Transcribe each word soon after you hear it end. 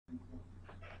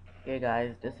Okay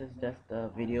guys, this is just a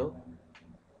video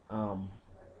um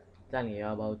telling you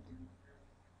about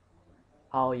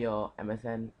how your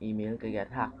MSN email could get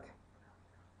hacked.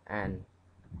 And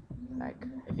like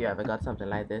if you ever got something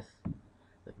like this,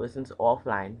 the person's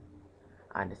offline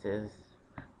and this is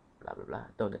blah blah blah.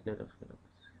 Don't include it.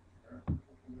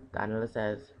 Daniela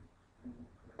says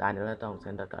Daniela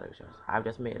Thompson. I've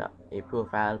just made up a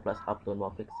profile plus upload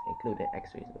more pics including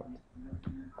X-rays.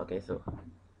 Okay, so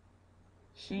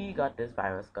she got this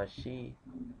virus because she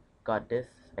got this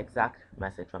exact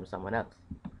message from someone else.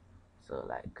 So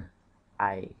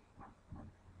I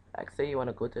say you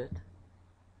wanna go to it,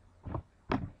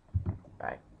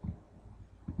 right?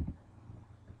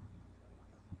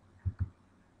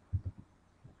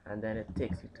 And then it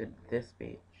takes you to this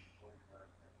page,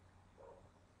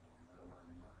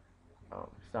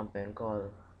 something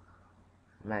called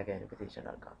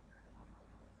megainvitation.com.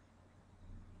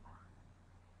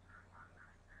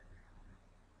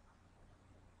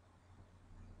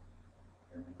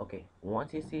 Okay,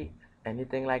 once you see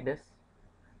anything like this,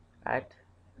 right?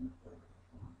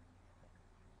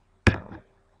 Um,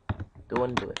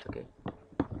 don't do it, okay?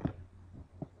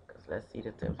 Because let's see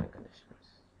the terms and conditions.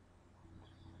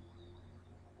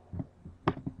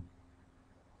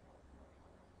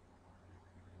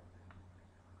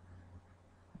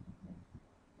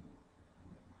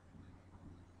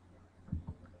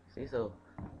 See, so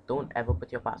don't ever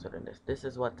put your password in this. This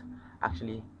is what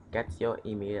actually gets your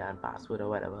email and password or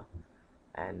whatever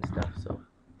and stuff. So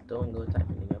don't go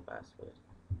typing in your password.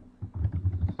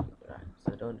 Right,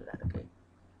 so don't do that, okay?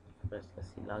 First, let's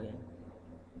see login.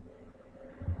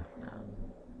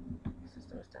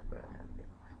 System is temporary.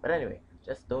 But anyway,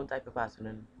 just don't type your password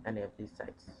in any of these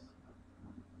sites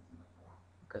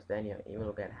because then your email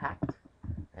will get hacked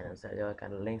and inside there are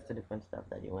kind of links to different stuff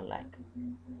that you won't like.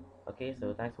 Okay,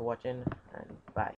 so thanks for watching and